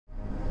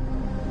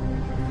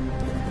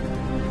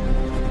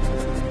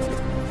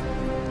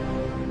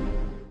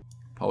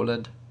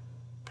Poland,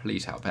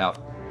 please help out.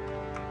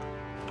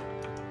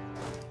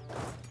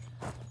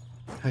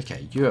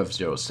 Okay, you have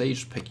 0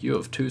 siege, pick you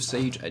have 2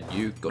 siege, and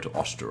you go to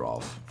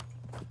Ostrov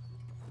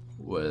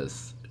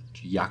with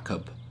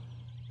Jakob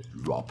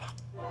Rob.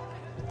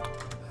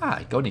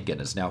 Ah, Groningen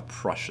is now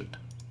Prussian.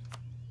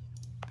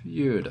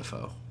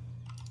 Beautiful.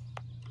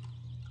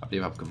 I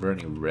believe I'm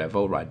converting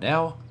Revel right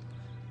now.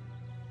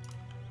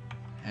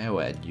 And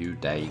we're at New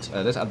Danes.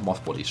 Let's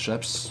unmothball these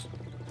ships.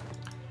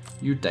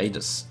 New Dane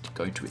is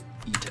going to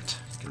eat it.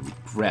 He's going to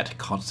regret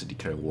constantly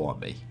declaring war on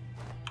me.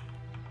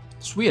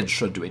 Sweden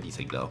shouldn't do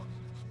anything though.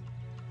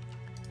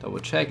 Double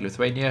check.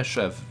 Lithuania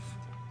should have...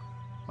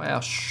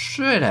 Well,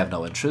 should have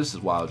no interest is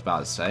what I was about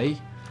to say.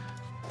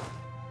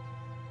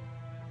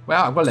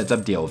 Well, I'm going to let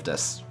them deal with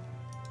this.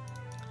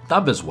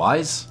 Numbers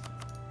wise,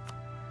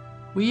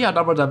 we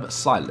outnumber them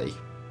slightly.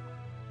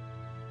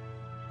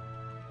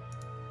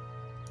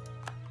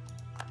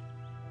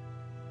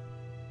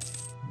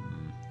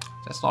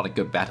 That's not a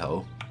good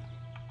battle,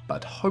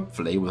 but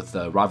hopefully with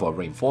the rival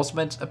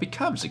reinforcements it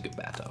becomes a good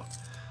battle.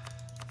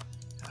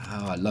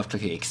 Oh, I love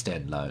clicking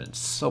extend loans,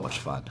 so much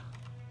fun.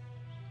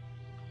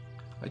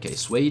 Okay,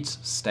 Swedes,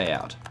 stay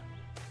out.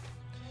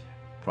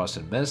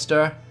 Protestant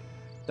minister.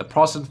 The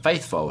Protestant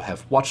faithful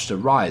have watched the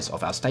rise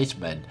of our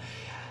statesman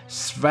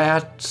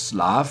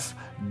Sviatoslav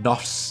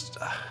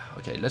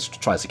Okay, let's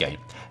try this again.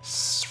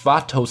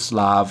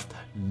 Sviatoslav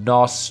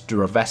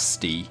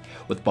Nostrovetsky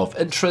with both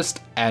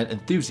interest and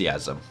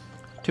enthusiasm.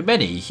 To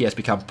many, he has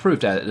become proof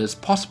that it is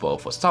possible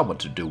for someone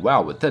to do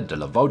well within the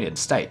Livonian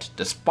state,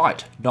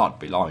 despite not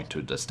belonging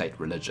to the state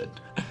religion.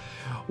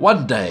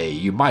 One day,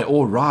 you might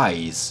all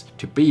rise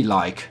to be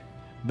like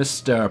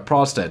Mr.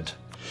 Protestant,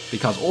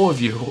 because all of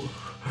you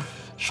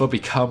shall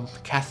become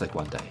Catholic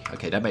one day.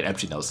 Okay, that made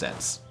absolutely no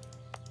sense.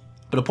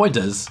 But the point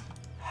is,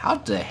 how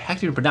the heck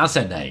do you pronounce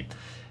that name?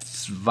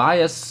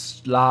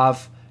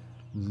 Sviatoslav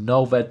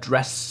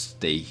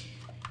Novodresty.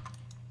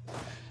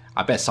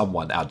 I bet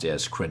someone out there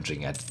is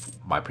cringing at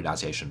my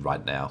pronunciation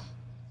right now.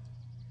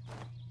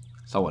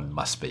 Someone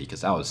must be,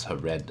 because that was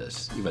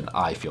horrendous. Even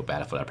I feel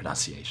bad for that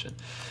pronunciation.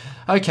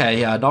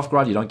 Okay,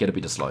 Novgorod, you don't get to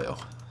be disloyal.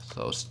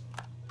 So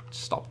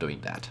stop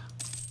doing that.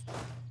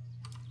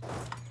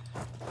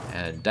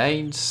 And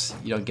Danes,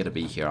 you don't get to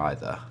be here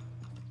either.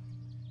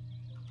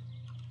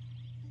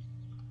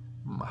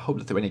 I hope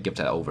Lithuania gives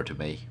that over to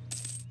me.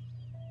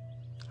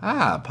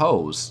 Ah,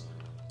 Poles.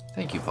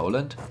 Thank you,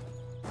 Poland.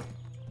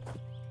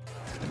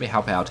 Let me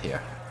help out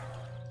here.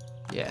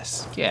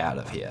 Yes, get out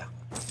of here.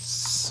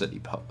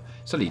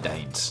 Silly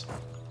Danes.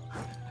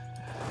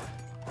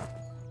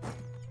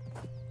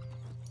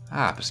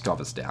 Ah,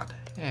 Pskov is down.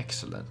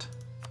 Excellent.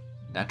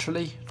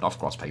 Naturally,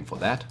 Novgorod's paying for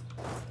that.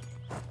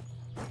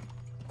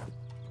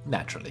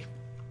 Naturally.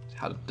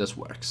 How this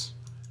works.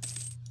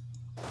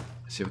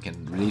 Let's see if we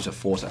can release a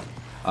force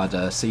at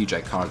the siege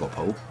at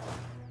Kargopol.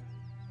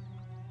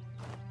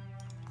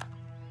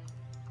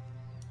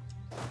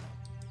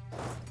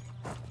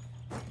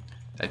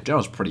 That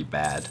general's pretty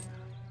bad.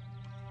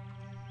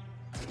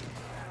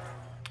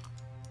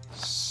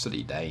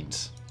 Silly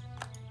Danes.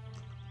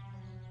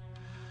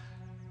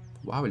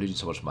 Why are we losing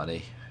so much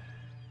money?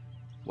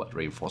 What,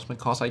 reinforcement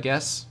cost, I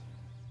guess?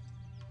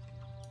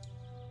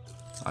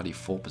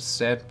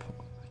 94%.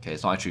 Okay,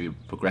 it's not actually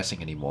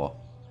progressing anymore.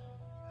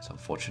 It's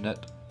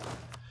unfortunate.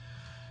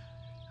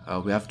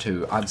 We have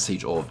to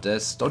unsiege all of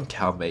this. Don't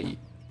tell me...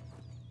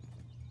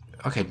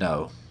 Okay,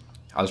 no.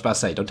 I was about to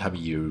say, don't tell me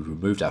you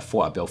removed that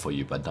fort I built for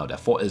you, but no, that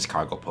fort is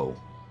Kargopol.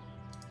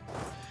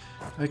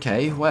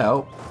 Okay,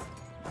 well...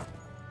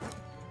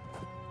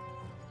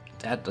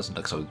 That doesn't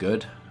look so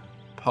good.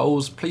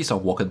 Poles, please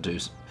don't walk into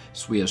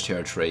Swedish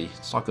territory.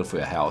 It's not good for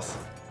your health.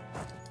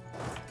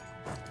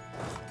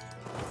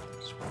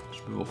 Let's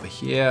move over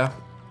here.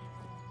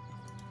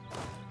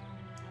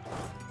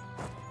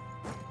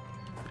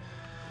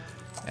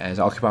 And is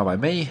it occupied by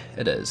me?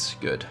 It is.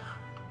 Good.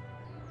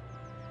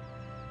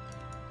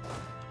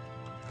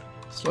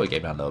 Slow the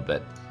game down a little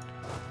bit.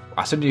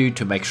 I still need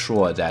to make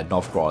sure that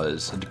Novgorod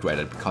is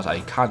integrated because I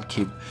can't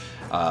keep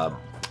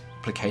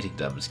placating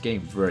them. It's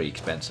getting very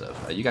expensive.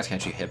 You guys can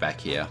actually head back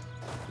here.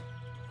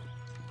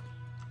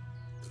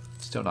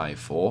 Still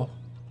 94.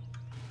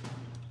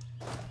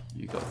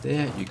 You go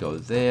there, you go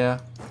there.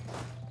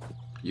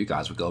 You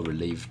guys will go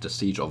relieve the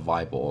siege of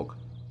Vyborg.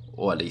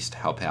 Or at least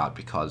help out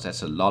because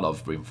that's a lot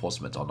of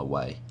reinforcements on the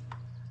way.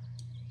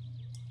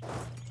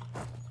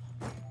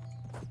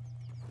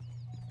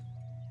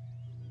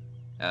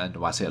 And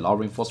when I say a lot of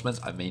reinforcements,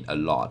 I mean a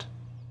lot.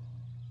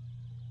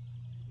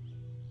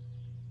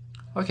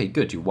 Okay,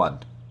 good, you won.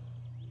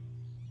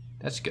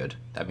 That's good.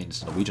 That means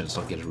the Norwegians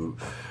don't get to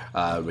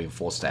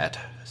reinforce that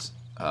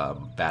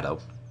battle.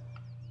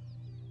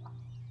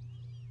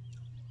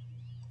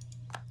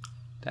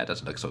 That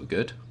doesn't look so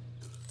good.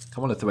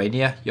 Come on,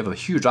 Lithuania, you have a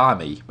huge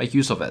army. Make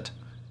use of it.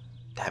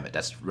 Damn it,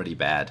 that's really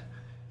bad.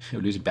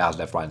 You're losing battles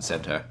left, right, and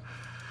center.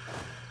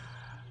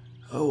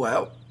 Oh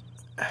well.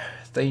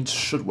 Things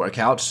should work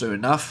out soon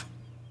enough.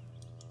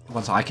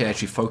 Once I can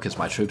actually focus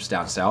my troops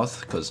down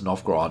south, because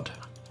Novgorod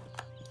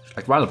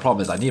Like, right, the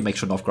problem is I need to make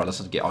sure Novgorod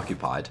doesn't get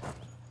occupied.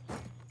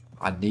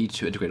 I need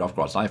to integrate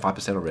Novgorod. It's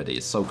 95% already.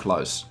 It's so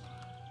close.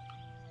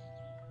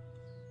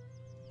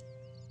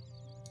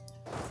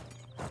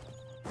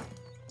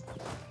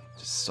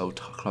 Just so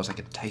close I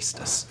can taste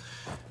this.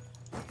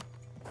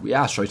 We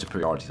are showing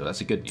superiority, though. That's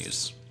the good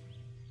news.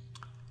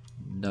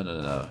 No,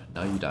 no, no, no.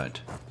 No, you don't.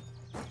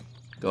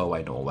 Go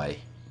away, Norway.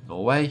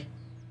 Norway?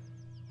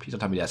 Please don't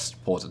tell me that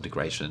supports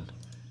integration.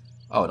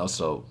 Oh, and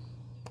also,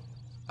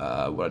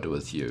 what do I do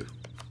with you?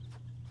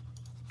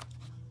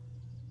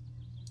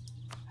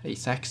 Hey,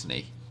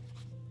 Saxony.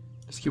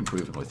 Let's keep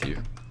improving with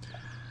you.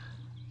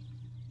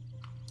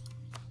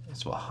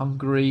 As for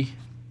Hungary,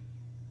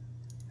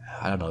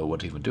 I don't know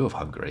what to even do with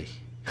Hungary.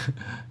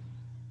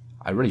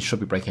 I really should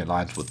be breaking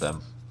alliance with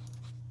them.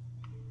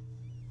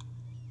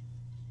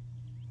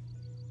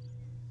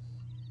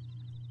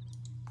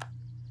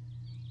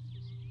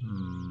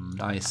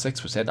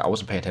 96%. I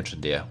wasn't paying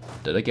attention there.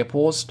 Did it get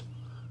paused?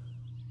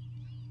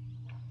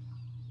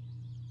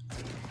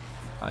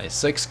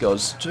 96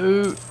 goes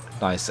to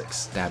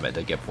 96. Damn it,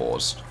 it get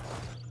paused.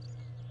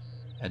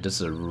 And this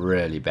is a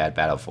really bad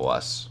battle for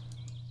us.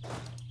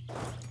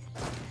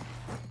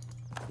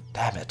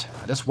 Damn it.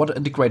 I just want to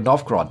integrate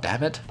Novgorod,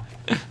 damn it.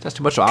 That's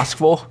too much to ask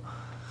for.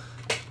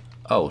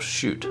 Oh,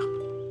 shoot.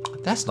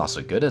 That's not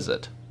so good, is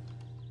it?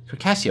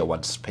 Circassia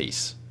wants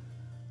peace.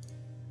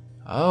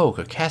 Oh,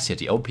 Circassia,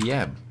 the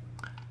OPM.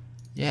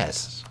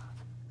 Yes.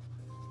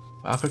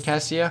 Well,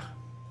 Circassia.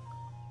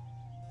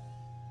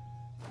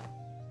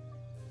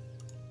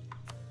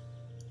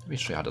 Let me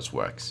show you how this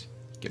works.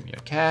 Give me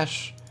your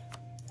cash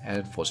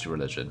and force your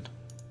religion.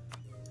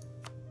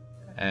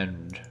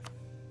 And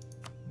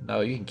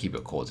no, you can keep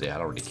your cause there. I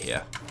don't really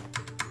care.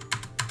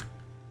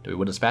 Do we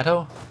win this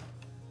battle?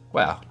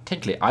 Well,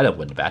 technically I don't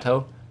win the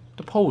battle.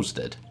 The Poles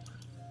did.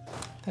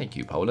 Thank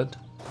you, Poland.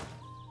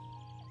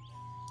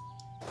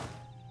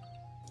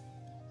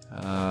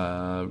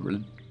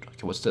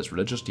 Okay, what's this?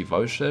 Religious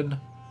devotion.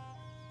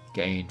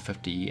 Gain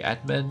 50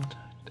 admin.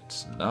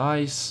 That's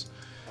nice.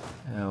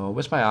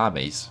 Where's my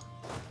armies?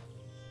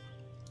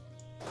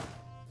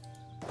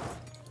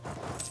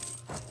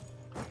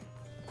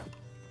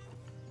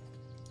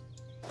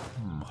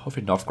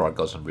 Hopefully Novgorod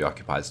goes and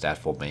reoccupies that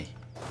for me.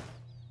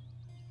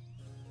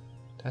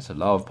 That's a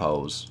lot of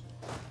Poles.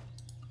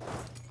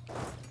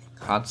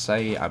 Can't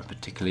say I'm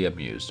particularly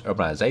amused.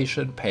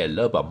 Urbanization, pay a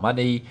little bit of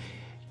money,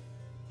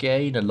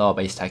 gain a lot of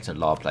base tax in a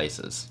lot of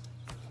places.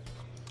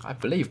 I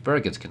believe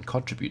Bergens can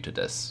contribute to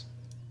this.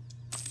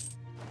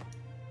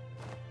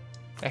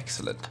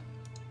 Excellent.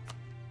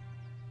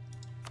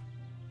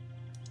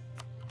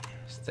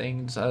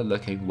 Things are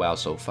looking well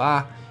so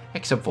far,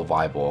 except for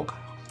Viborg.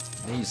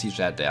 Need to siege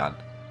that down.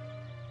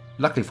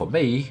 Luckily for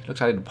me, looks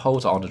like the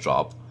Poles are on the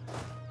job.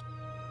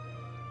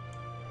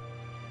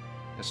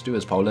 Let's do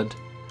this, Poland.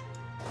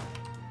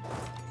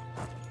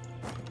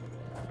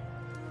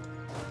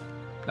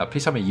 Now,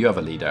 please tell me you have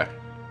a leader.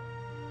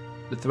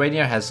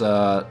 Lithuania has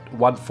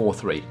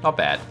 143. Not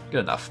bad. Good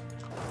enough.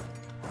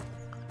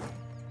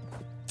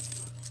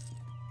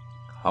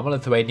 I'm on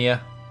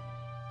Lithuania.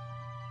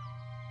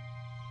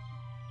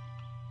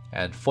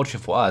 And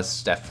fortunate for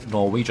us, that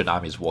Norwegian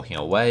army is walking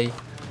away.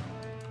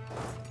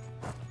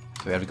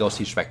 So we have to go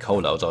siege back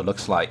Kola, although it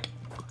looks like...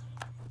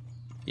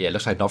 Yeah, it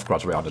looks like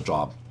Novgorod's already on the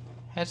job.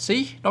 And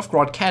see,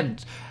 Novgorod can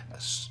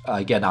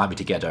get an army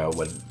together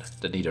when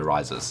the need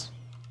arises.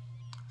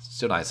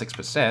 Still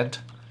 96%.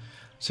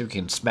 See if we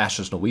can smash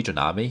this Norwegian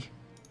army.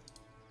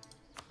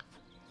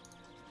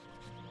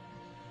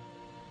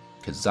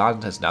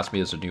 Kazan has announced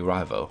me as a new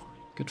rival.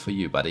 Good for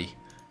you, buddy.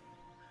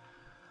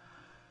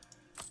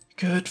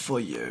 Good for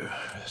you.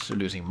 Still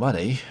losing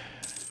money.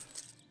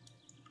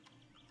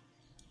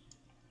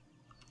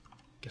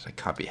 Guess I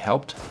can't be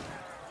helped.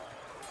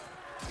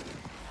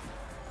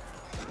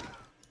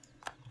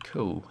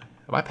 Cool.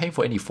 Am I paying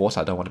for any force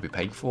I don't want to be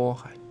paying for?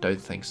 I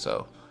don't think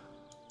so.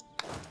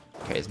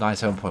 Okay, it's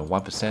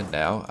 97.1%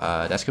 now.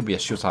 That's going to be a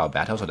shootout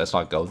battle, so let's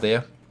not go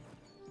there.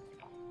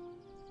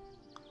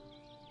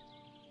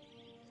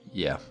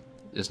 Yeah,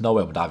 there's no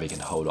way Moldavi can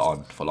hold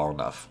on for long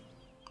enough.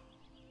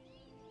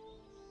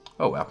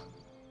 Oh well.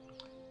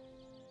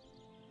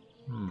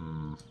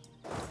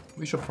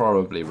 We should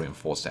probably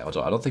reinforce that,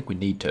 although I don't think we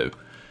need to.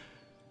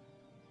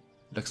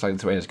 Looks like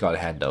Lithuania's got it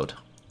handled.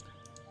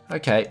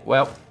 Okay,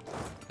 well,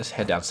 let's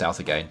head down south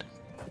again.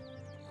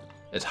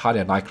 It's highly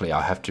unlikely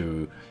I'll have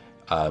to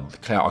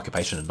declare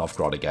occupation in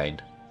Novgorod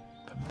again.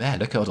 But man,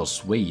 look at all those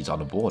Swedes on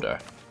the border.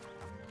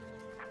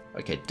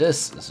 Okay,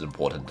 this is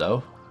important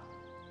though.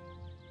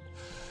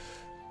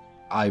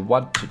 I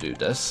want to do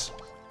this.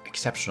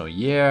 Exceptional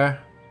year.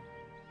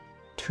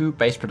 2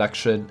 base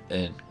production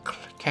in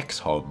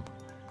Kexholm.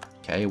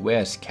 Okay,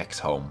 where's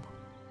Kexholm?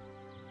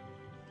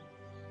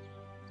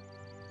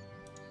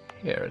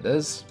 Here it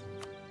is.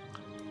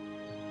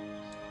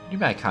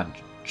 Maybe I can't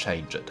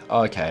change it.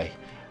 Okay.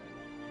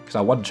 Because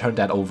I want to turn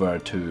that over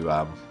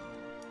to,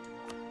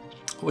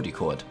 what do you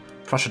call it?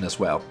 Prussian as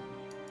well.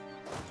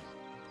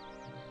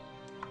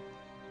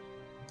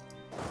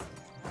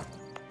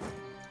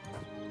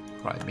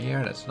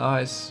 Crimea, that's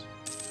nice.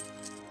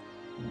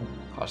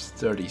 Cost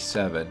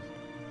 37.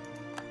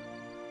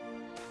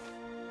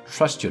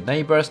 Trust your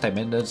neighbors, their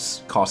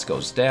maintenance cost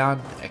goes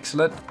down.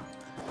 Excellent.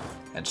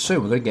 And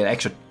soon we're going to get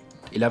extra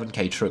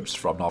 11k troops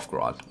from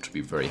Novgorod, which would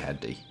be very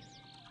handy.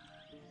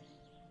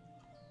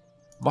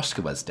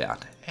 Moskova's down.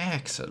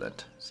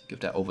 Excellent. Let's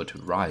give that over to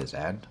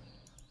Ryazan.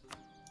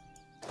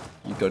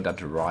 You go down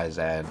to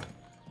Ryazan.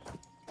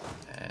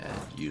 And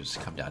you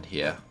just come down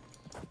here.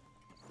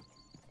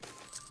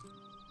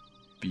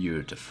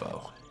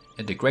 Beautiful.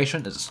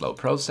 Integration is a slow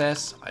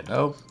process, I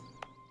know.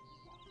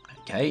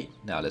 Okay,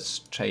 now let's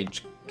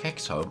change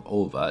Kexholm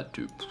over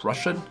to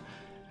Prussian.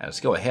 And let's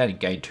go ahead and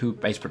gain 2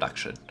 base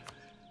production.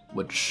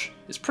 Which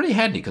is pretty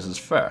handy because it's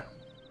fur.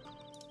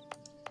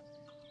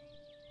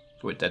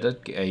 Wait, that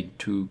did gain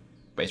 2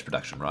 base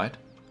production, right?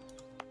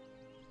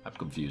 I'm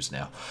confused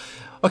now.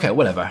 Okay,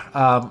 whatever.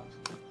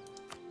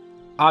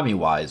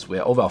 Army-wise,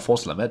 we're over our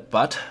force limit,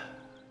 but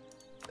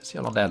let's see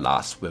how long that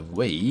lasts when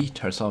we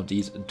turn some of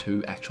these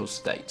into actual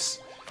states.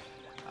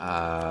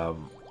 The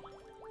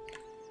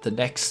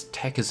next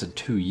tech is in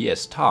 2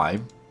 years'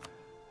 time,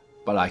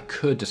 but I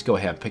could just go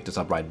ahead and pick this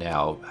up right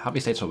now. How many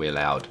states are we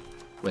allowed?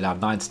 We're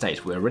allowed 9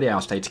 states. We're already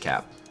our states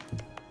cap.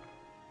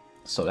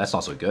 So that's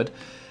not so good.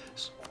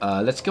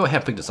 Let's go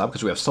ahead and pick this up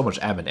because we have so much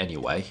admin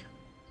anyway.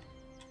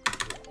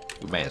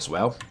 We may as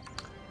well.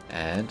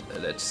 And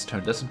let's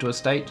turn this into a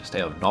state.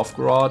 State of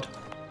Novgorod.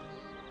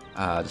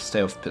 The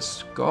state of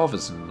Pskov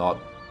is not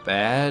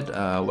bad.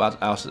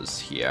 What else is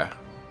here?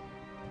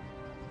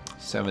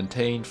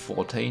 17,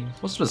 14.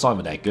 What's the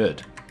design that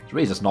good? It's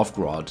really just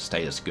Novgorod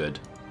state is good.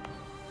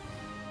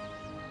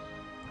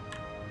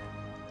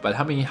 But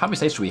how many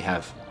states do we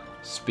have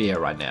spear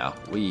right now?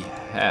 We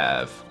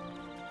have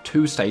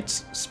 2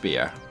 states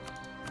spear.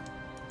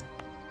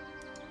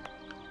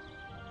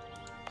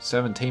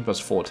 17 plus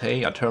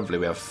 14. Alternatively,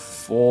 we have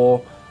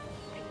 4.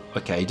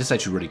 Okay, this is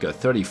actually really good.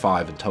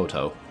 35 in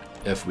total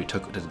if we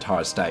took the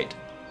entire state.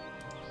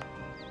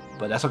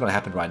 But that's not going to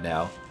happen right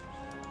now.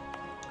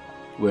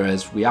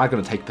 Whereas we are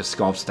going to take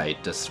Pskov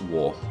state this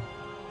war,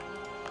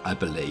 I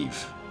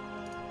believe.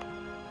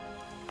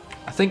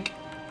 I think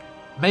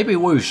maybe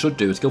what we should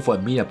do is go for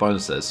immediate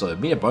bonuses. So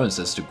immediate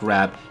bonuses to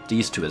grab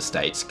these 2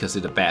 estates because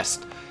they're the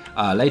best.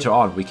 Later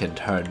on, we can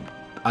turn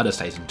other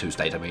states into 2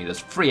 states. I mean, it's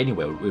free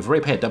anyway. We've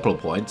already paid double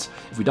points.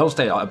 If we don't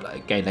stay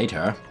again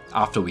later,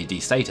 after we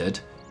destated,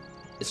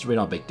 it's really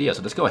not a big deal.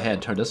 So let's go ahead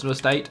and turn this into a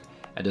state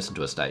and this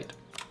into a state.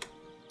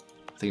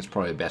 I think it's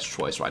probably the best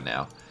choice right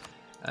now.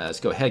 Let's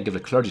go ahead and give the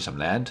clergy some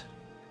land,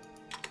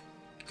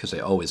 because they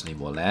always need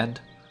more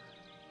land.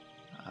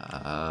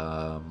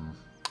 I'm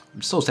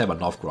still sad about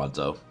Novgorod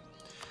though.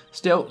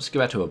 Still, let's go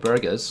back to our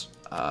burghers.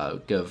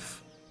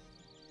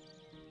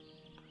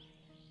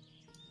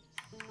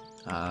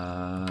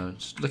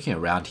 Just looking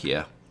around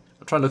here.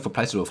 I'm trying to look for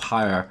places with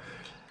higher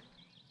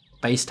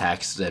base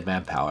tax than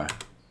manpower.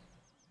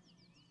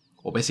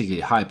 Or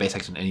basically higher base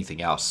tax than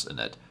anything else in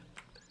it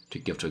to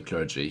give to a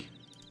clergy.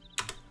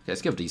 Okay,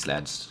 let's give these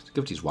lands. Let's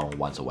give these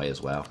 1-on-1s away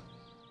as well.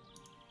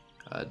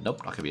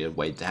 Nope, not going to be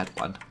away that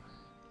one.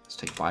 Let's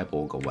take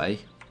Viborg away.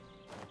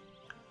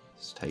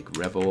 Let's take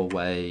Revel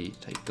away.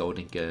 Take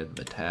Goldingen,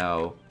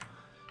 Metal.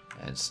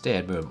 And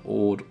instead move them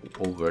all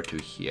over to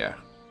here.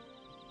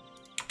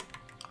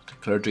 The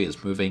clergy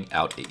is moving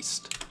out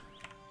east.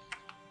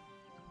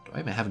 Do I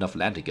even have enough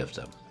land to give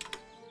them?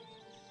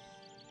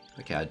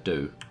 Okay, I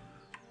do.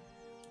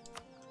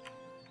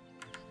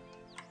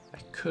 I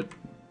could...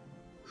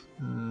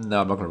 No,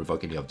 I'm not going to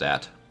revoke any of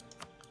that.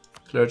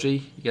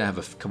 Clergy, you're going to have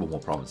a couple more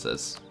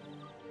provinces.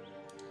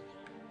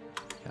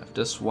 You have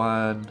this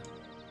one.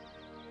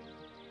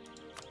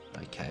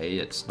 Okay,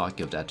 let's not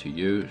give that to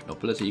you.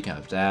 Nobility, you can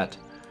have that.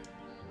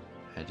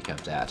 And you can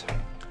have that.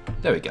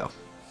 There we go.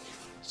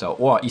 So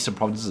all our eastern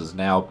provinces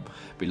now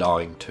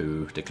belong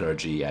to the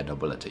clergy and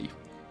nobility.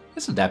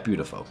 Isn't that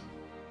beautiful?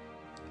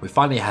 We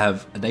finally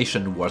have a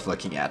nation worth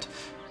looking at.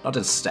 Not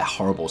just that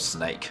horrible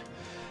snake.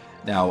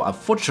 Now,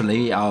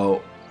 unfortunately,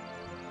 our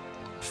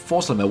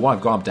force limit won't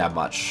have gone up that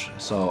much.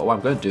 So what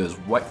I'm going to do is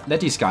let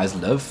these guys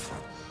live.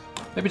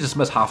 Maybe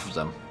dismiss half of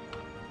them.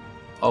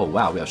 Oh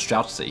wow, we have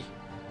Strautsy.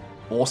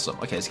 Awesome.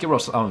 Okay, let's get rid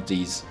of some of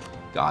these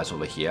guys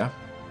over here.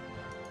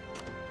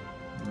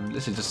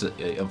 This is just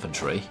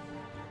infantry.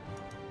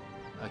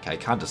 Okay,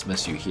 can't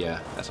dismiss you here.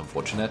 That's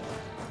unfortunate.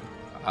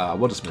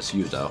 We'll dismiss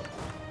you though.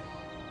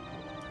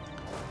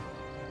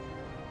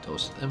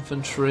 Those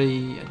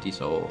infantry, and these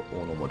are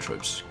all normal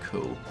troops.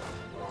 Cool.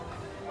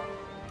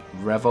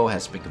 Revel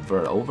has been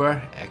converted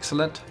over.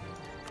 Excellent.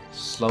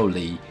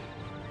 Slowly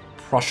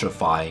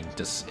Prussiafying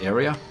this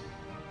area.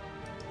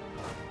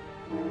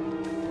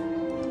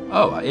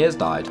 Oh, our heir's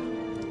died.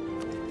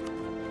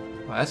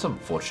 Well, that's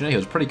unfortunate. He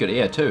was a pretty good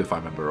heir too, if I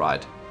remember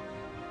right.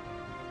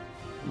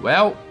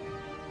 Well,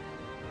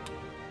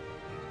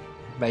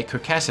 make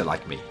Circassia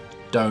like me.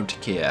 Don't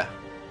care.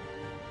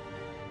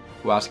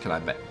 Who else can I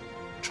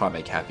try and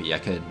make happy? I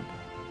can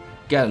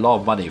get a lot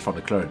of money from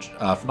the clergy.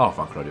 Not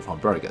from clergy, from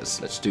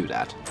burghers. Let's do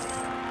that.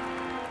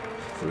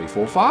 3,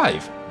 4,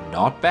 5.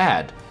 Not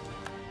bad.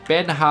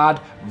 Bernhard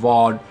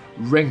von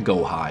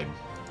Ringelheim.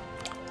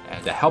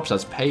 And that helps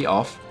us pay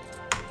off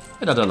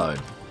another loan.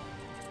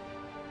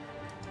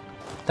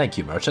 Thank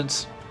you,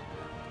 merchants.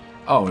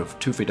 Oh, we have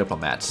 2 free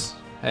diplomats.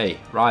 Hey,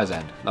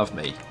 Ryazan, love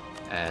me.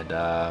 And,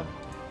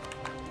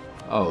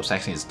 oh,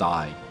 Saxony is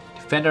dying.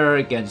 Defender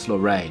against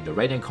Lorraine, the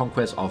Iranian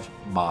conquest of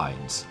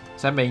mines.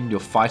 Does that mean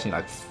you're fighting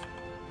like...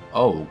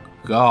 Oh,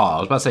 God, I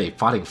was about to say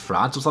fighting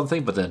France or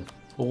something, but then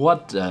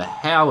what the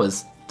hell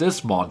is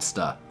this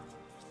monster?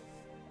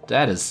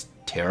 That is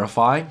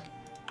terrifying.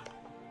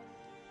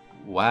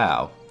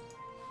 Wow.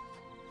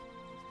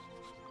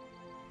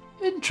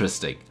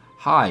 Interesting.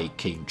 Hi,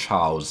 King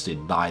Charles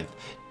IX,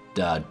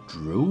 the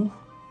Drew?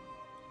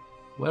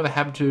 Whatever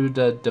happened to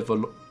the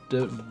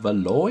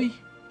Valois?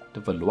 The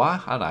Valois?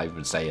 I don't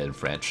even say it in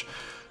French.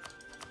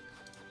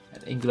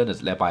 And England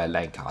is led by a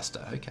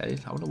Lancaster. Okay,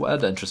 I wonder what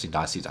other interesting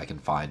dynasties I can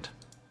find.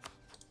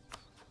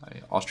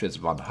 Austria's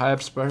von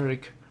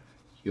Habsburg.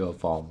 You're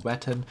von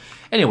Wetten.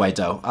 Anyway,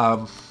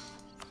 though,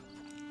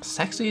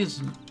 Saxony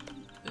is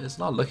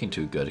not looking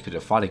too good because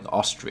you're fighting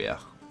Austria.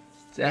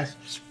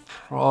 That's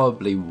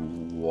probably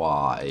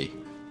why.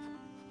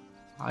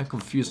 I'm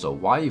confused though.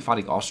 Why are you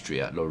fighting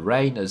Austria?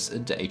 Lorraine is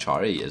into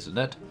HRE, isn't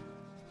it?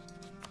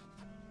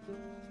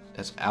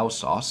 That's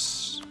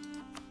Alsace.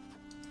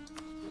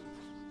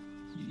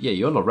 Yeah,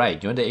 you're Lorraine.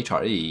 You're into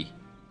HRE.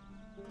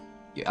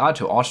 You're out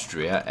to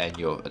Austria and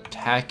you're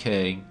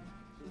attacking...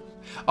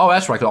 Oh,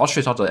 that's right, because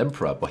Austria's not the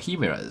emperor,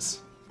 Bohemia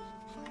is.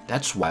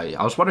 That's why.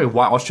 I was wondering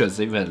why Austria is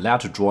even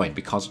allowed to join,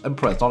 because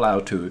emperor is not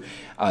allowed to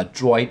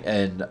join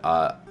in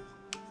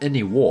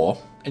any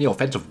war, any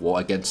offensive war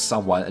against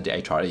someone in the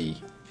HRE.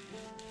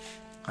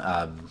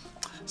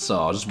 So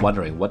I was just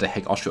wondering what the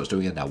heck Austria was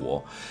doing in that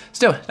war.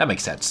 Still, that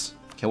makes sense.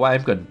 Okay, what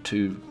I'm going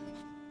to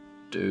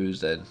do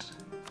then...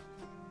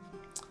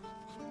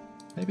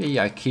 Maybe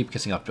I keep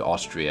kissing up to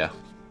Austria.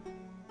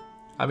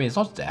 I mean, it's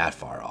not that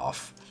far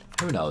off.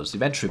 Who knows?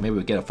 Eventually, maybe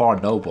we'll get a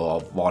foreign noble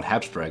of von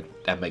Habsburg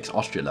that makes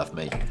Austria love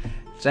me.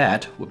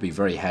 That would be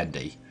very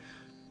handy.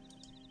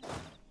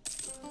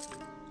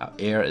 Our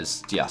heir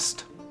is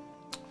just.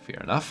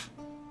 Fair enough.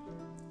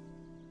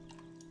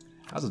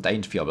 How's the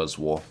Danes feel about this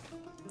war?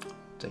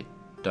 They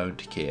don't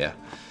care.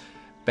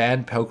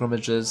 Ban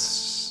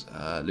pilgrimages,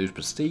 lose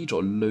prestige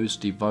or lose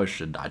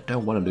devotion. I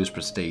don't want to lose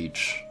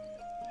prestige.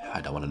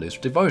 I don't want to lose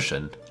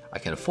devotion. I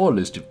can afford to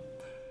lose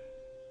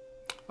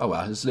Oh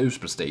well, let's lose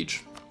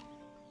prestige.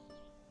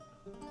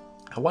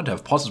 I want to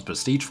have positive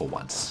prestige for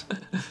once.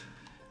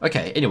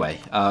 Okay, anyway,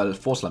 the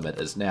force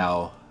limit is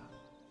now...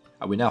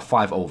 we're now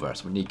 5 over,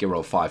 so we need to get rid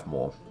of 5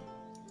 more.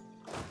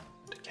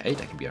 Okay,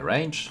 that can be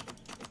arranged.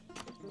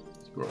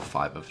 Get rid of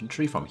 5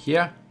 infantry from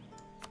here.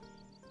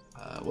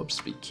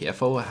 Whoops, be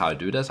careful how I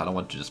do this. I don't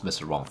want to just miss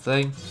the wrong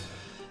thing.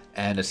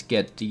 And let's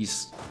get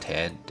these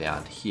 10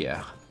 down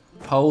here.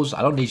 Poles,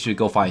 I don't need you to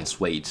go find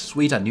Swedes.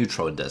 Swedes are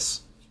neutral in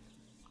this.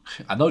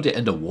 I know they're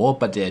in the war,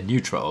 but they're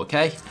neutral,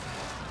 okay?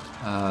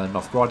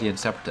 Novgorodian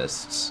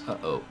separatists.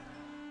 Uh-oh.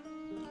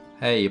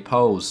 Hey,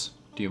 Poles,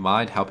 do you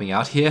mind helping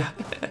out here?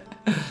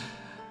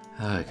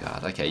 Oh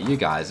god, okay, you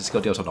guys, let's go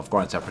deal with some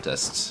Novgorodian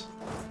separatists.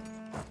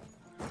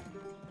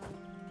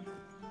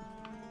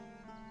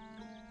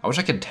 I wish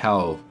I could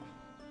tell,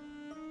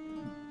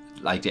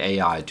 like, the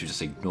AI to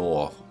just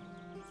ignore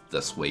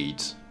the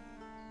Swedes.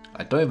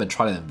 I don't even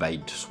try to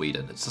invade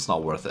Sweden, it's just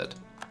not worth it.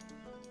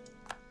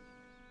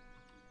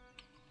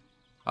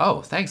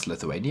 Oh, thanks,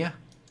 Lithuania.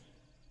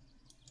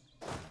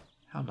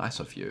 How nice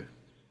of you.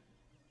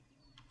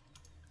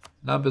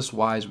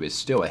 Numbers-wise, we're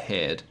still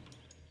ahead.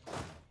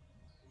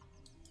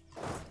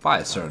 By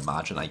a certain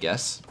margin, I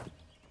guess.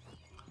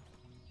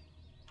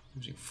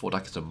 Losing 4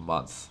 ducats a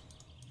month.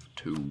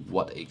 To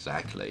what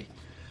exactly?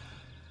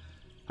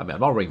 I mean,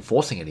 I'm not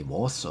reinforcing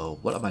anymore, so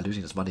what am I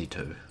losing this money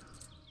to?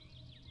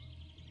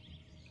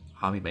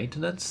 Army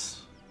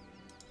maintenance?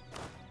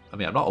 I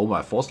mean, I'm not over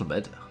my force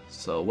limit,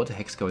 so what the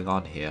heck's going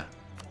on here?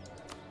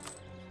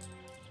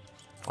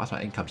 Why is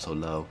my income so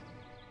low?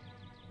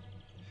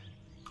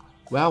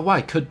 Well, what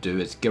I could do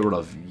is get rid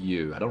of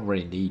you. I don't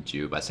really need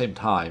you, but at the same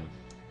time,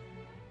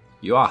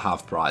 you are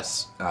half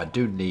price, and I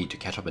do need to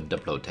catch up in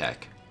Diplotech,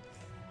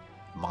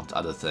 amongst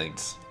other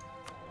things.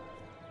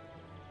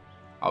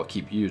 I'll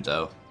keep you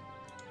though.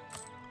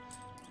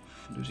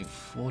 Losing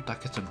 4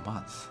 ducats a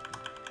month.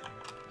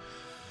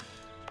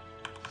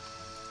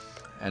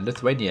 And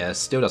Lithuania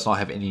still does not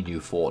have any new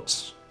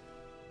forts.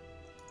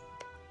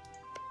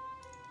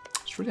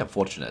 It's really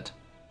unfortunate.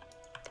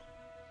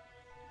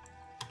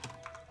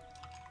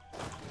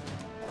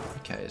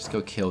 Okay, let's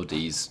go kill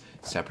these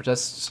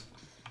separatists.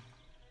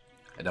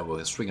 And then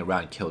we'll swing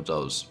around and kill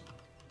those.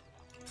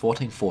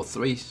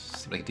 1443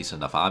 seems like a decent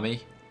enough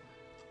army.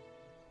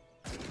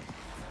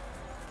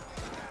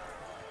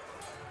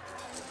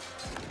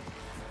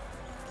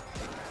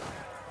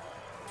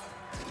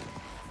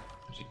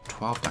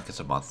 12 ducats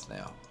a month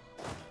now.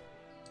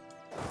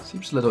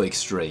 Seems a little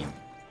extreme.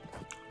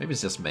 Maybe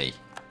it's just me.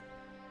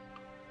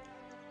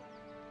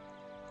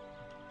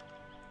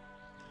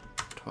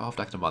 12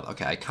 ducats a month.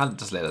 Okay, I can't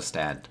just let it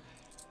stand.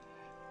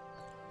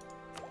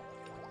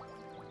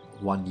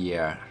 1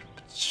 year.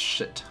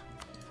 Shit.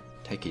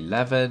 Take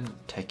 11,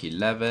 take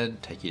 11,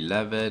 take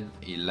 11,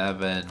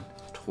 11,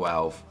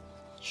 12.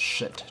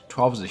 Shit.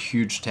 12 is a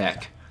huge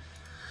tech.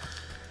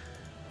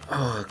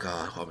 Oh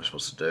god, what am I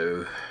supposed to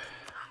do?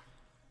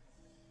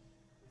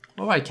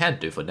 Well, I can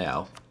do for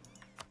now.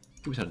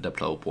 Give me some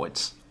diplo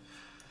points.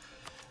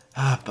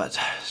 But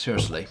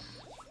seriously.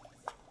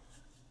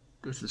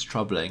 This is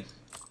troubling.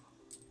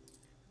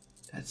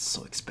 That's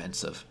so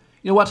expensive.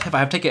 You know what? If I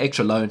have to take an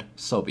extra loan,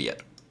 so be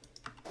it.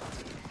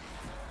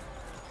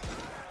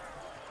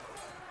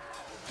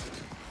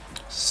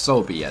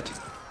 So be it.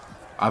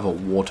 I have a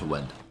water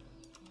wind.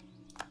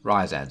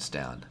 Ryazan's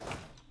down.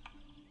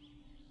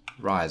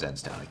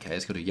 Ryazan's down. Okay,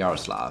 let's go to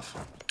Yaroslav.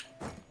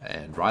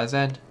 And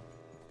Ryazan,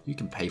 you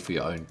can pay for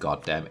your own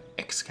goddamn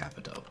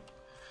ex-capital.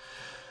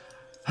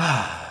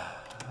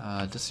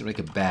 This seems like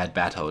a bad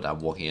battle that I'm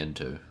walking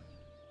into.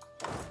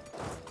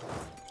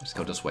 Let's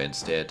go this way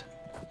instead.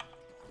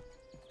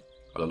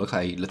 Well, it looks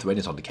like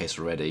Lithuania's on the case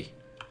already.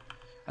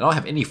 I don't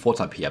have any forts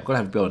up here. I'm going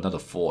to have to build another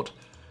fort.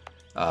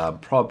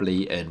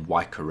 Probably in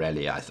White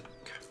Karelia, I think.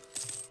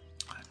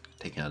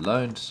 Taking a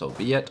loan, so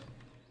be it.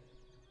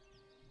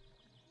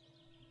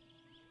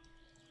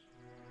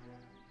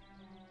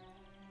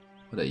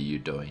 What are you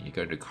doing? You're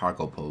going to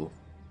cargo pool.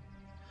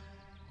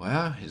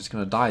 Well, he's just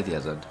going to die there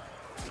then.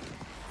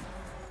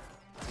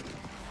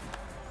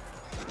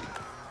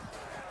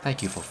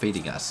 Thank you for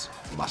feeding us,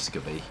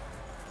 Muscovy.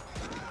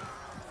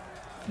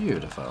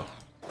 Beautiful.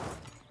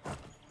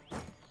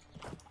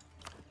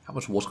 How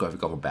much war score have we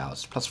got for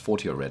battles? Plus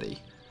 40 already.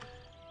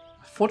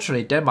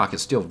 Fortunately, Denmark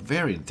is still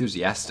very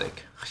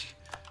enthusiastic.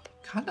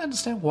 Can't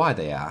understand why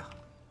they are.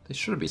 They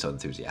shouldn't be so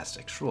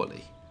enthusiastic,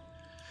 surely.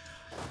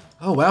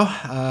 Oh well,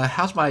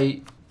 how's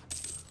my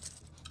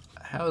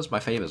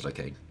favors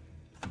looking?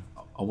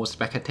 Almost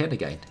back at 10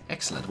 again.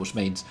 Excellent, which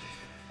means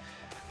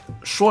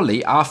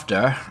surely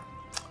after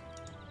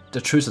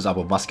the truce is up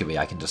with Muscovy,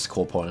 I can just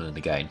call Poland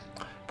again.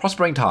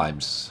 Prospering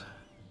times.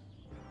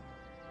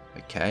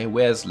 Okay,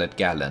 where's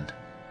Letgalen?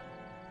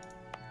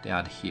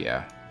 Down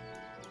here.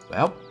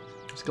 Well,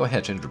 let's go ahead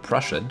and change to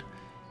Prussian.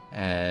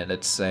 And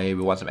let's say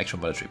we want some extra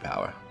military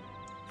power.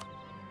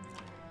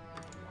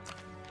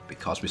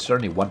 Because we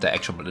certainly want the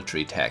extra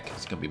military tech.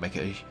 It's going to be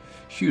making a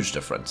huge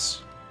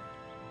difference.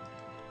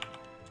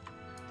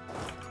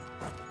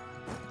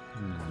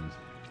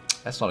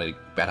 That's not a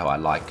battle I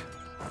like.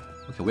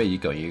 Okay, where are you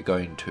going? You're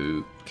going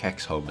to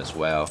Kexholm as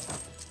well.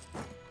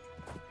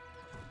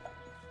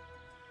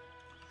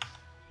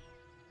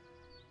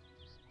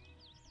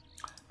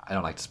 I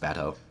don't like this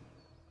battle.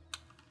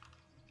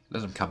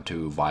 Let them come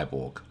to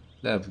Viborg.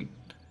 Let them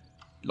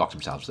lock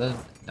themselves in.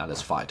 Now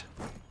let's fight.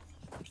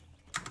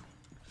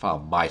 Fight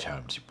on my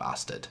terms, you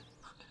bastard.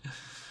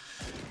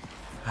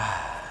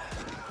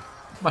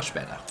 Much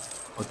better.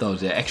 Although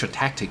their extra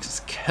tactics is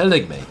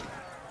killing me.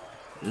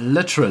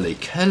 Literally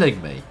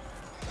killing me.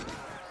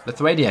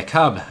 Lithuania,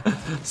 come.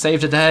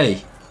 Save the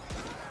day.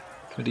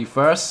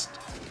 21st.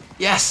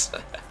 Yes!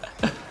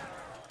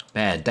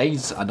 Man,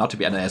 Danes are not to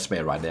be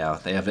underestimated right now.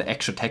 They have an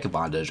extra tech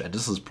advantage, and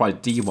this is probably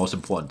the most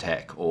important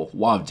tech, or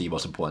one of the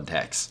most important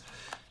techs.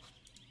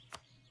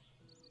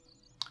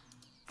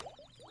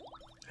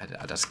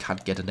 I just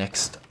can't get the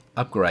next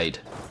upgrade.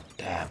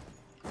 Damn.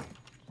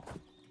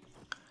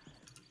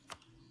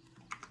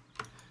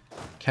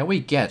 Can we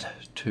get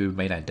to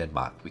mainland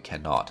Denmark? We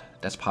cannot.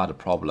 That's part of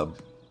the problem.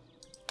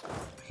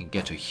 I can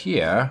get to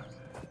here.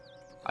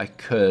 I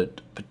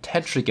could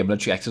potentially get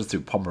military access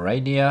through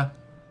Pomerania.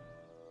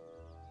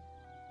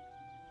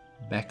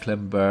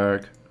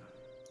 Mecklenburg.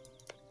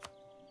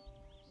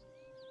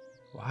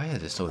 Why are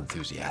they so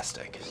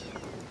enthusiastic?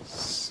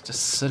 It's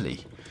just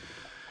silly.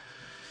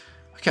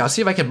 Okay, I'll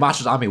see if I can march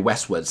this army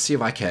westwards. See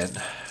if I can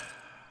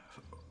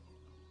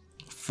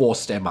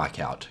force Denmark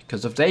out.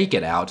 Because if they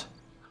get out,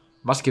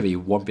 Muscovy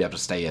won't be able to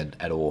stay in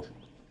at all.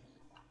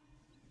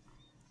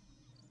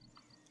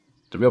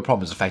 The real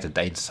problem is the fact that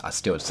Danes are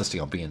still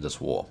insisting on being in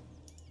this war.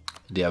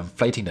 They are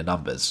inflating the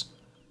numbers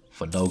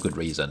for no good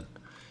reason.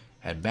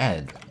 And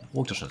man,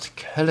 war just is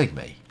killing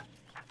me.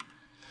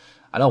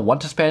 I don't want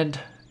to spend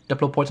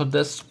diplo points on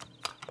this.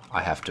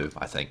 I have to,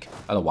 I think.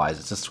 Otherwise,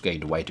 it's just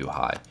getting way too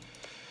high.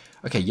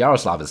 Okay,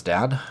 Yaroslav is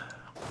down.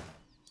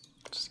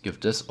 Let's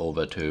give this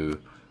over to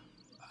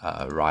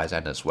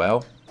Ryazan as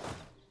well.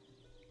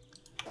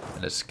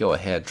 And let's go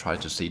ahead and try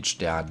to siege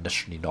down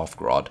Nizhny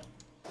Novgorod.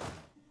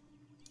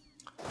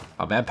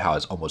 Our manpower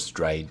is almost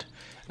drained.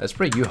 Let's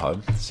bring you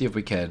home. See if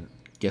we can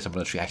get some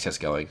military access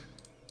going.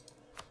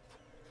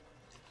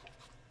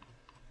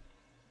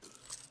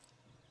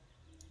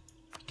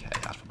 Okay,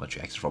 ask for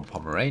military access from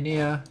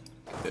Pomerania.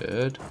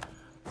 Good.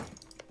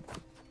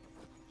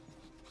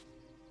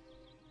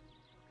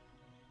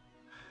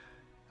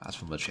 Ask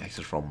for military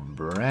access from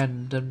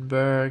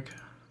Brandenburg.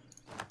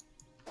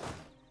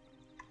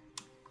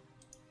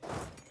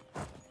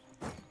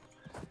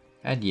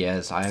 And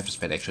yes, I have to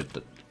spend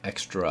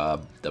extra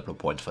diplo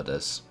points for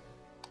this.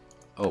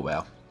 Oh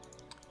well.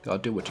 Gotta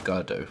do what you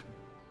gotta do.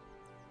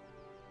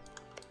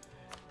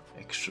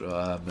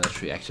 extra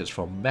military access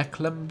from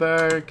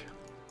Mecklenburg.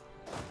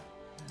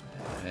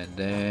 And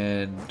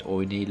then all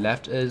we need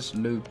left is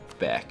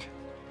Lubeck.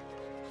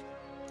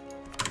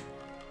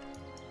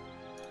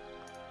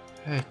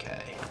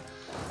 Okay.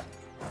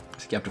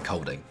 Let's get up to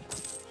coding.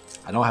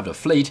 I don't have the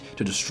fleet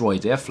to destroy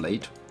their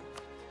fleet.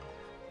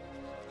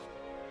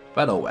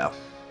 But oh well.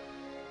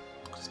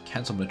 Just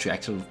cancel military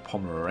access with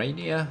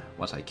Pomerania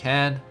once I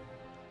can.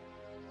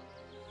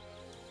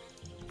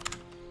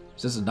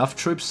 Is this enough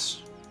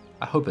troops?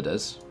 I hope it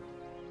is.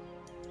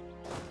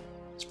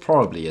 It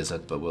probably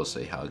isn't, but we'll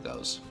see how it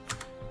goes.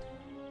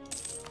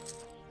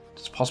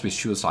 It's possibly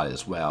suicide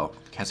as well.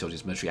 Cancel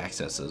these military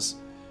accesses.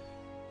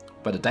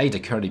 But the data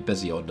currently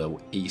busy on the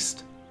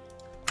east.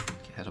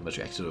 Cancel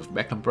military access with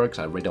Mecklenburg, because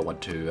I really don't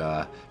want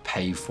to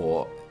pay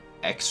for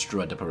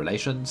extra diplomatic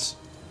relations.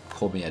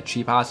 Call me a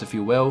cheap ass if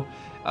you will.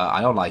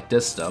 I don't like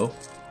this though.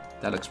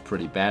 That looks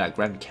pretty bad. Our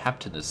Grand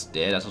Captain is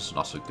dead. That's also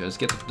not so good. Let's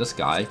get this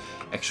guy.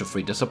 Extra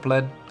free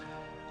discipline.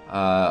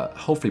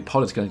 Hopefully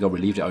Poland's going to go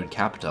relieve their own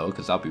capital,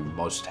 because that'll be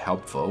most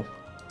helpful.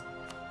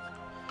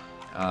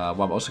 What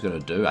I'm also going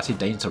to do, I see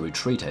Danes are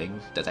retreating.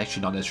 That's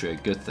actually not necessarily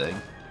a good thing.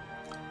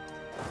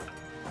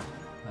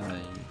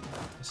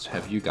 Let's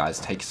have you guys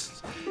take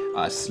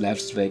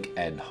Slavsvik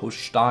and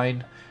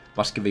Holstein.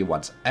 Muscovy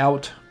once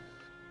out.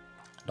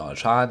 Not a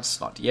chance,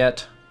 not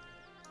yet.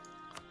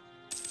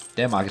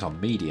 Denmark is on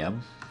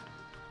medium.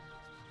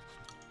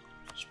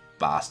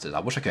 Bastards. I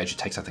wish I could actually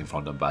take something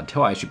from them, but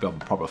until I actually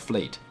build a proper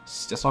fleet,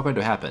 it's just not going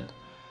to happen.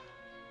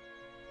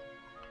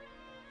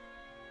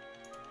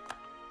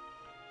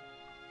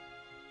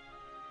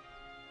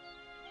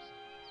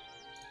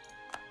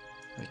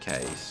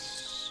 Okay,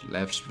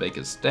 Slavsvik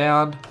is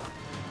down.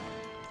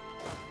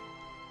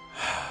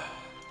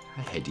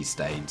 I hate these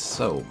Danes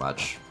so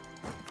much.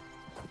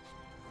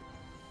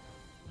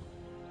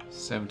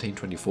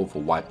 1724 for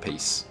white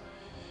peace.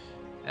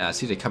 And I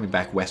see they're coming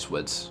back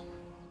westwards.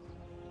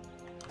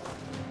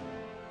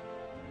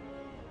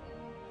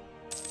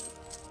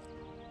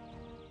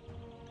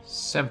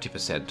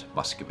 %70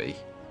 Muscovy.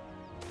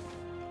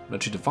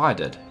 Military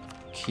divided.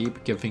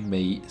 Keep giving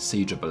me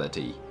siege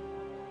ability.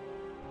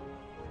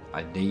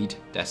 I need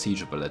that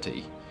siege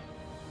ability.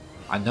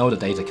 I know the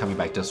data coming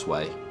back this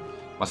way.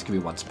 Muscovy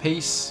wants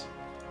peace.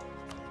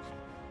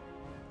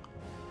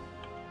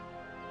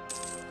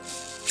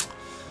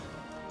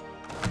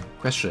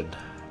 Question.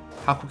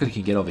 How quickly can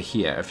you get over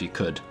here if you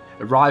could?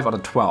 Arrive on the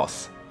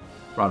 12th.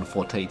 Around the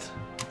 14th.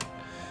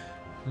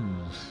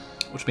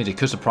 Which means it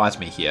could surprise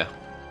me here.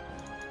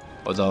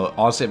 Although,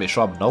 honestly, if they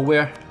show up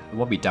nowhere, it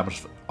won't be that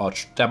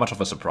much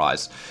of a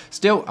surprise.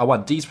 Still, I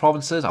want these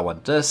provinces, I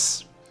want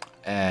this,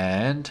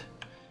 and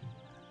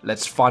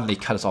let's finally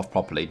cut us off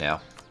properly now.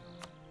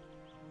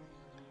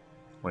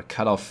 I'm going to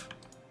cut off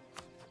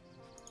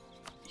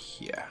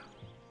here.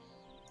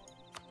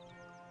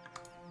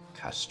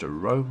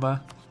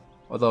 Castoroma.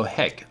 Although,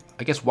 heck,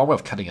 I guess one way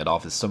of cutting it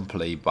off is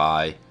simply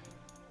by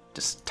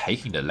just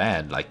taking the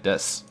land like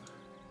this.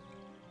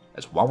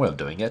 That's one way of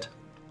doing it.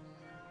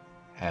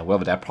 And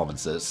wherever that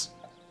province is,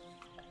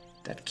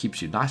 that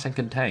keeps you nice and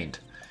contained.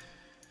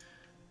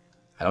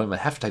 I don't even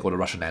have to take all the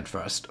Russian land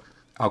first.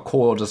 I'll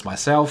call orders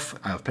myself.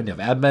 I have plenty of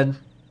admin.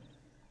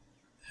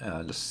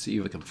 Let's see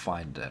if we can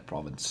find that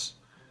province.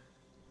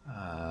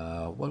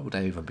 What would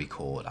that even be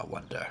called, I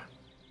wonder?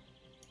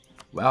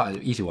 Well,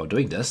 an easy way of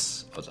doing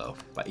this, although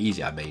by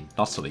easy I mean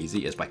not so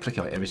easy, is by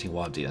clicking on every single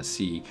one of these and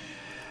see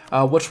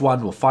which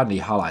one will finally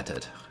highlight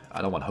it.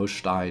 I don't want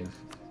Holstein,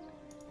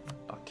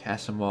 not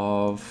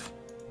Kasimov,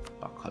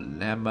 not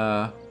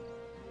Kolema.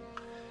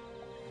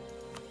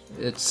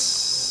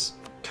 It's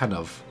kind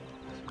of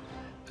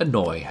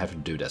annoying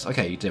having to do this.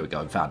 Okay, there we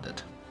go, I found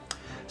it.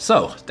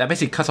 So, that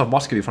basically cuts off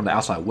Muscovy from the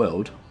outside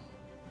world.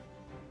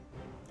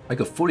 I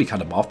could fully cut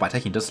them off by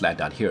taking this land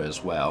down here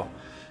as well.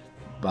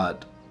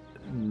 But,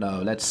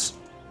 no, let's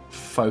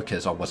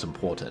focus on what's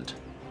important.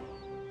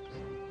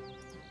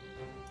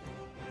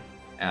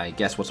 And I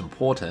guess what's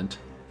important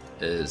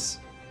is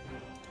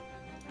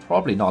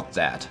probably not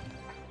that.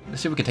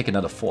 Let's see if we can take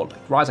another fort.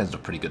 Ryazan's a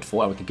pretty good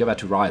fort, and we can give that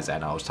to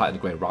Ryazan. I was tired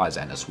of going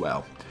Ryazan as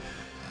well.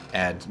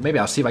 And maybe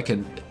I'll see if I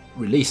can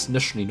release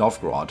Nizhny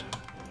Novgorod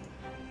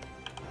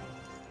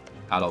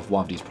out of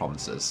one of these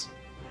provinces.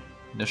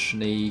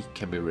 Nizhny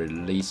can be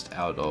released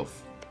out of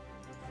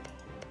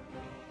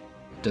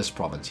this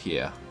province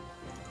here.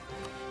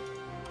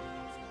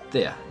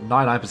 There,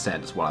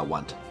 99% is what I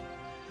want.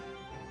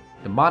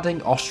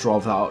 Demanding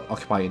Ostrov without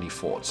occupying any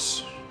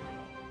forts.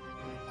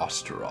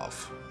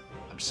 Ostrov.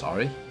 I'm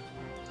sorry?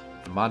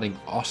 Demanding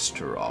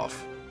Ostrov.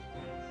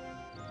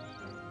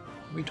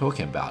 What are we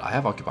talking about? I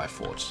have occupied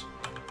forts.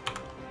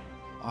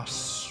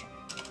 Ostrov?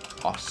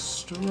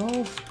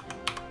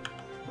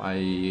 Am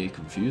I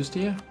confused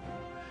here?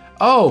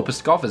 Oh,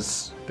 Pskov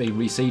is being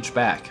besieged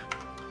back.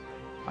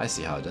 I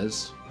see how it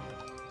is.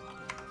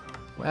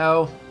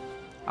 Well,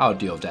 I'll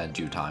deal with that in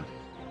due time.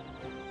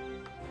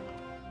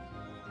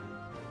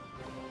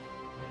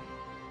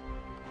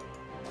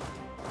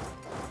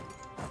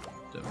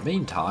 In the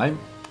meantime,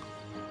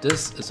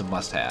 this is a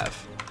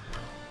must-have.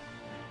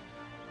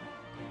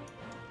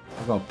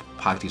 I'm gonna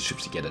park these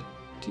ships together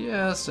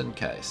just in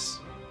case.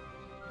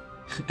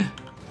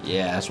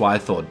 Yeah, that's why I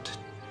thought.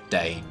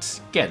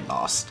 Danes, get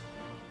lost.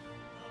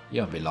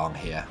 You don't belong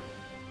here.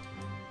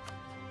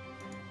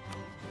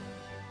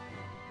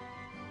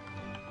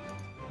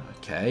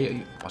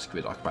 Okay,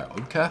 Muscovy occupy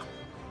Oka.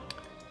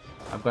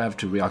 I'm gonna have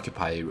to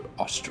reoccupy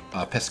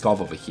Peskov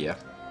over here.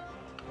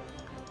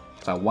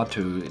 So I want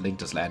to link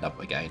this land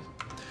up again.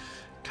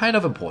 Kind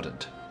of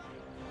important.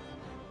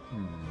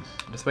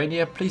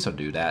 Lithuania, please don't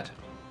do that.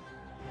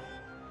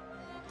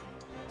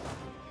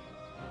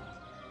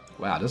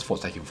 Wow, this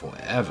fort's taking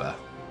forever.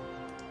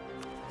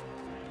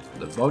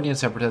 Livonian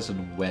separatists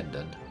and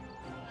Wenden.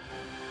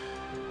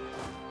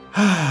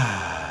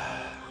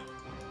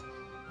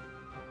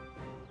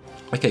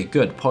 Okay,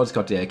 good. Poland's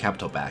got their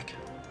capital back.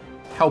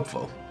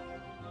 Helpful.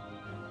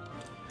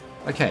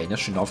 Okay,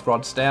 Nizhny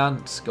Novgorod's down.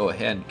 Let's go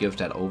ahead and give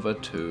that over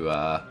to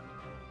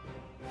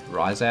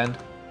Ryazan.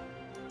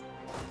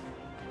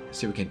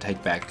 See if we can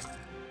take back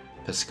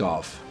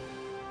Pskov.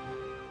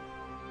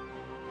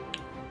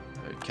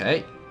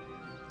 Okay.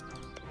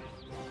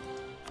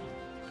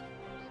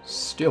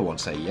 Still won't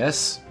say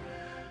yes.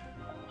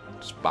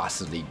 It's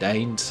bastardly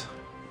Danes.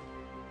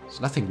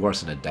 There's nothing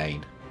worse than a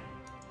Dane.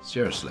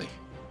 Seriously.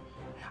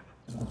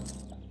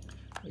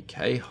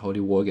 Okay, Holy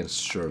War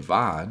against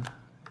Shirvan.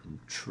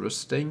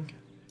 Interesting.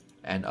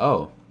 And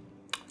oh,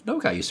 no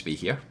guy used to be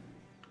here.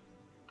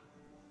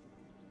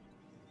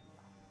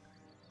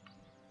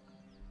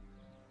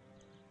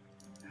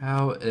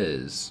 How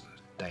is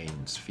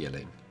Danes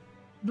feeling?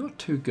 Not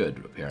too good,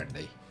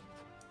 apparently.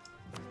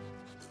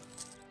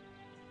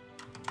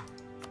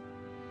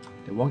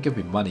 They won't give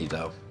me money,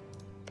 though.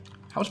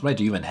 How much money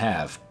do you even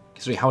have?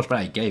 Considering how much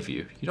money I gave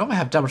you. You don't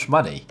have that much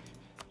money.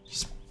 You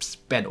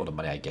spent all the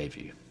money I gave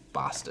you.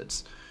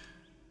 Bastards.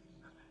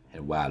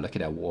 And wow, look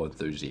at that war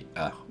enthusiasm.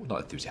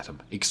 Not enthusiasm.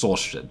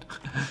 Exhaustion.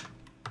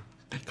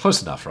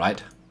 Close enough,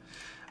 right?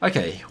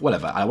 Okay,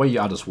 whatever. I want you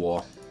out of this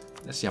war.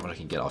 Let's see how much I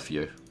can get off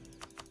you.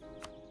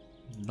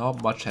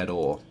 Not much at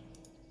all.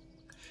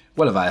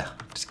 Whatever.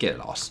 Just get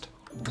lost.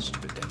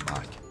 Stupid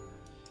Denmark.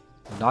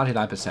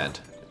 99%.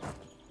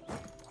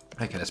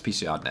 Okay, let's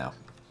piece you out now.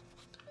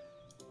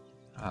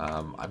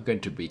 I'm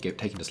going to be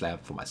taking this land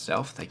for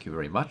myself. Thank you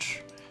very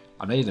much.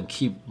 I'm letting them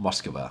keep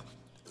Moskva.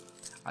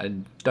 I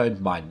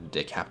don't mind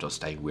their capital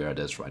staying where it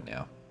is right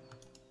now.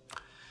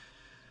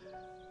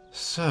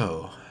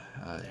 So,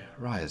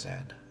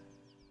 Ryazan.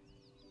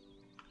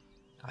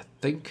 I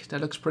think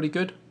that looks pretty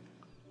good.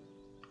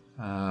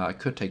 I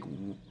could take...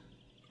 What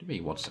do you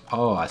mean wants to...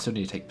 Oh, I still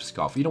need to take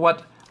Pskov. You know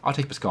what? I'll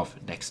take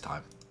Pskov next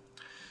time.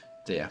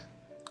 There.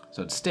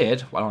 So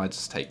instead, why don't I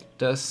just take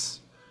this...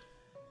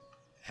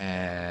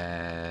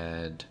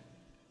 And...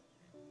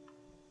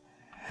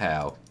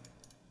 Hell.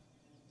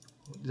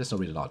 There's no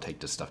reason not to take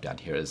this stuff down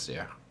here, is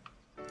there?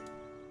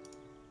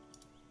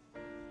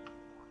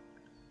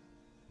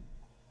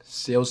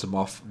 Seals them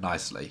off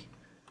nicely.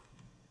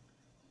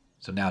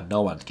 So now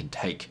no one can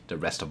take the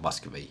rest of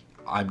Muscovy.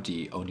 I'm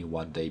the only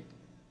one they...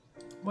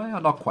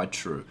 Well, not quite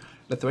true.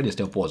 Lithuania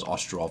still borders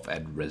Ostrov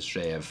and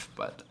Rezhev,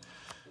 but...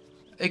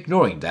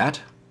 Ignoring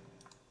that...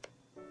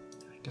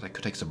 I guess I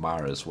could take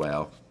Samara as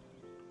well.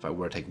 If I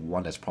were to take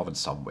one as province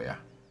somewhere.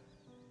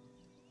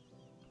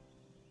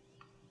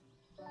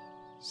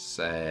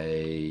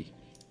 Say...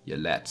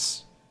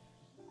 Yelets.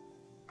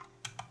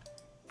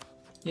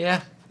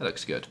 Yeah, that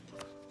looks good.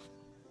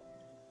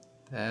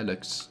 That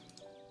looks...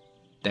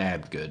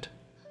 damn good.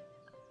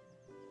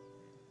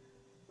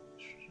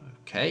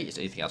 Okay, is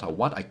there anything else I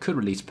want? I could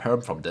release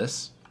Perm from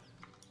this.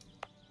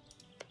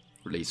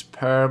 Release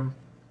Perm.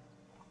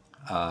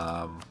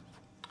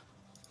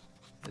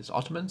 Is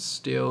Ottomans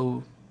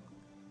still...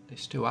 They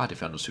still are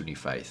defending the Sunni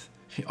faith.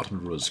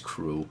 Ottoman rule is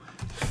cruel.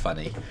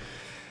 Funny.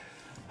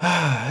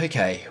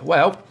 Okay,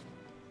 well...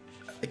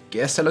 I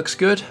guess that looks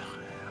good.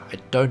 I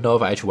don't know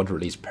if I actually want to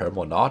release Perm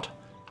or not.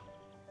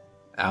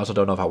 I also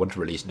don't know if I want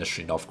to release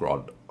Nizhny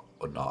Novgorod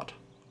or not.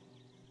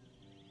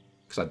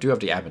 Because I do have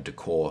the admin to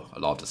core a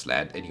lot of this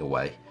land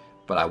anyway.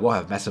 But I will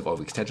have massive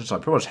overextension, so I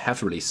pretty much have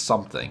to release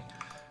something.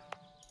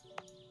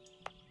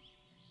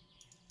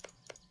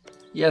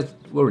 Yeah,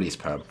 we'll release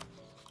Perm.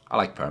 I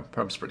like Perm.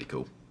 Perm's pretty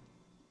cool.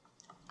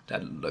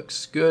 That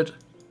looks good.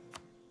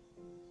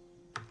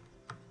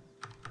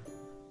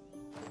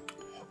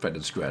 Hope I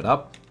didn't screw it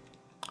up.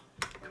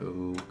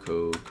 Cool,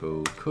 cool,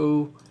 cool,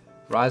 cool.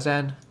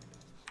 Ryazan,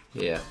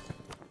 here.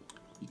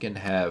 You can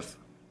have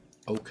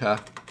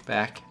Oka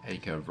back, and you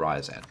can have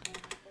Ryazan.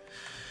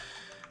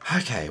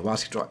 Okay, what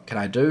else can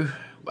I do?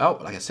 Well,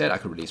 like I said, I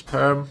could release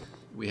Perm.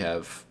 We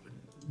have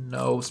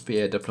no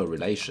spear diplo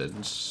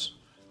relations.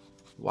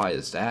 Why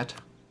is that?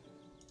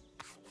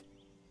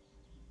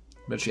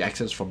 Military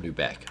access from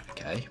Lubeck.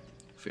 Okay,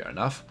 fair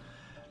enough.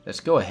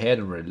 Let's go ahead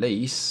and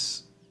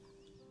release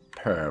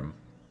Perm.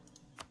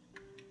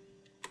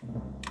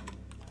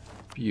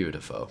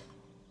 Beautiful.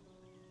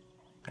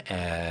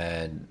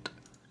 And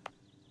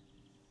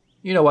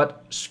you know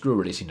what? Screw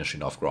releasing Nizhny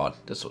Novgorod.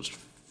 This was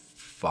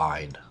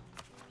fine.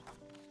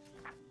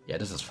 Yeah,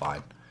 this is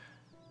fine.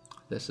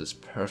 This is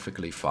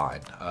perfectly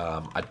fine.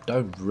 I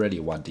don't really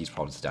want these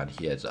provinces down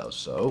here though,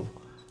 so...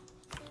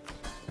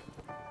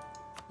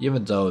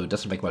 Even though it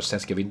doesn't make much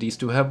sense giving these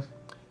to him.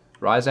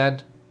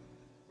 Ryzand?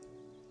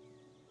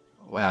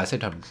 Well, I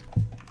said him...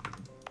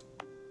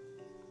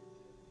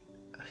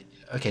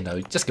 Okay, no,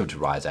 just give it to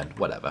Ryzand,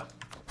 whatever.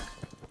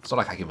 It's not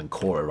like I can even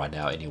call it right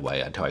now anyway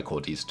until I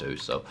call these two,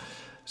 so...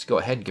 Let's go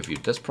ahead and give you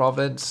this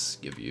province,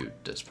 give you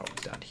this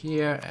province down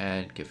here,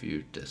 and give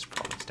you this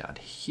province down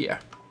here.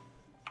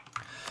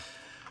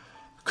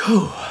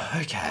 Cool,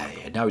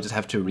 okay, and now we just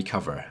have to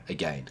recover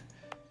again.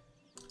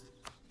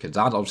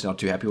 Kazan's obviously not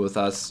too happy with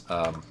us.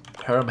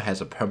 Perm has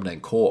a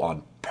permanent core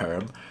on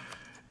Perm.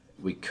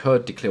 We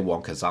could declare war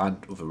on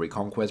Kazan with a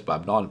reconquest,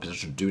 but I'm not in a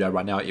position to do that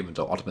right now, even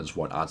though Ottomans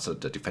won't answer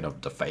the Defender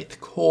of the Faith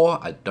core.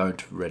 I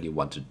don't really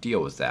want to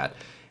deal with that.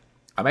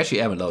 I'm actually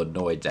a little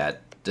annoyed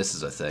that this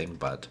is a thing,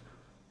 but...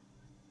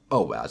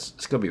 Oh well,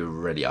 it's going to be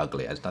really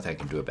ugly. There's nothing I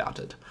can do about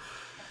it.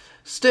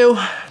 Still,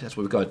 that's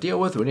what we've got to deal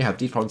with. We only have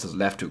these provinces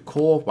left to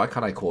core. Why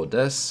can't I core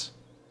this?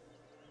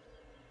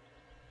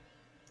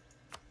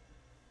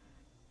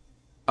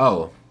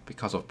 Oh,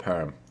 because of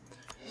Perm.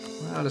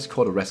 Well, let's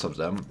core the rest of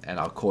them, and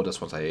I'll core this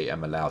once I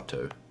am allowed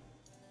to.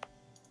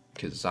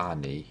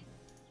 Kazani.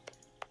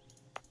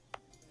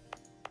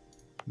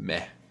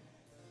 Meh.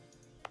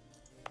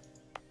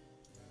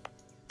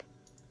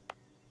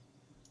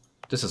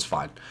 This is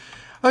fine.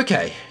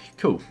 Okay,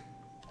 cool.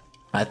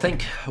 I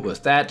think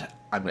with that,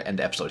 I'm going to end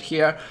the episode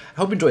here. I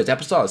hope you enjoyed this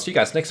episode. I'll see you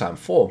guys next time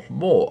for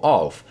more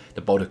of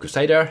the Baltic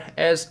Crusader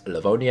as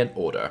Livonian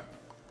Order.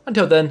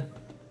 Until then,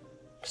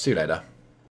 see you later.